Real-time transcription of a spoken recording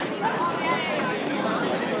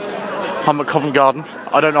I'm at Covent Garden.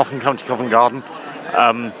 I don't often come to Covent Garden,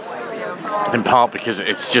 in part because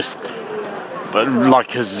it's just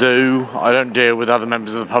like a zoo. I don't deal with other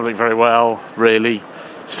members of the public very well, really,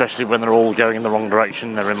 especially when they're all going in the wrong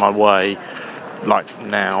direction. They're in my way. Like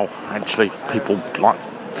now, actually, people like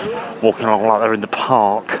walking along like they're in the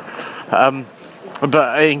park.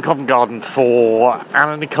 But in Covent Garden for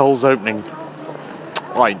Anna Nicole's opening.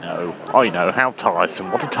 I know, how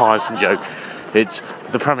tiresome. What a tiresome joke. It's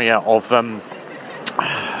the premiere of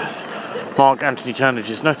Mark Anthony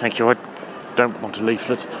Turnage's... No, thank you, I don't want a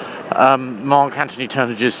leaflet. Mark Anthony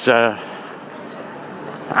Turnage's Anna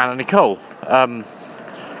Nicole.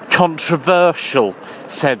 Controversial,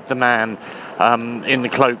 said the man in the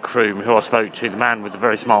cloakroom who I spoke to, the man with the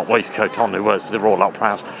very smart waistcoat on who works for the Royal Opera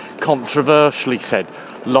House. Controversially said,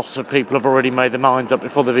 lots of people have already made their minds up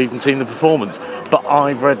before they've even seen the performance. But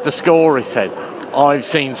I've read the score, he said. I've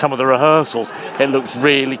seen some of the rehearsals. It looks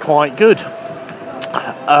really quite good.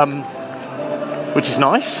 Which is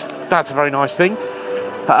nice. That's a very nice thing.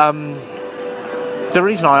 The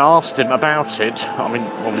reason I asked him about it, I mean,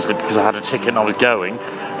 obviously because I had a ticket and I was going,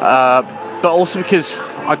 but also because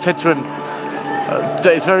I said to him that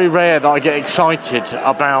it's very rare that I get excited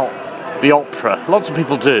about the opera. Lots of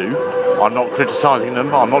people do. I'm not criticising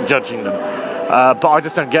them, I'm not judging them. But I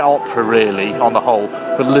just don't get opera, really, on the whole.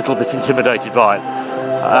 But a little bit intimidated by it.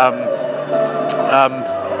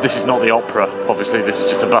 This is not the opera, obviously. This is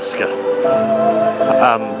just a busker.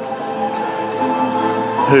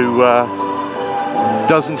 Who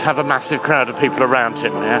doesn't have a massive crowd of people around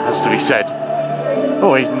him, has to be said.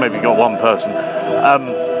 Oh, he's maybe got one person.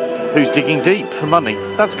 Who's digging deep for money.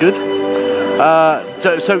 That's good.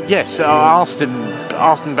 So yes, I asked him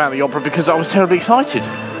about the opera because I was terribly excited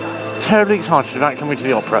about coming to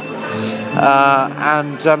the opera,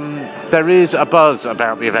 and there is a buzz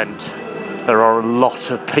about the event. There are a lot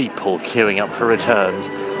of people queuing up for returns,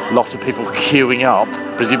 a lot of people queuing up,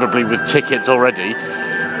 presumably with tickets already,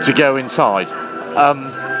 to go inside,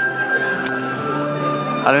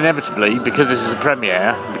 and inevitably, because this is a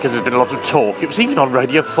premiere, because there's been a lot of talk, it was even on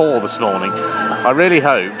Radio 4 this morning. I really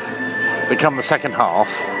hope that come the second half,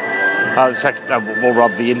 or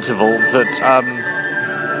rather the interval, that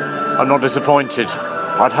I'm not disappointed.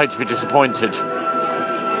 I'd hate to be disappointed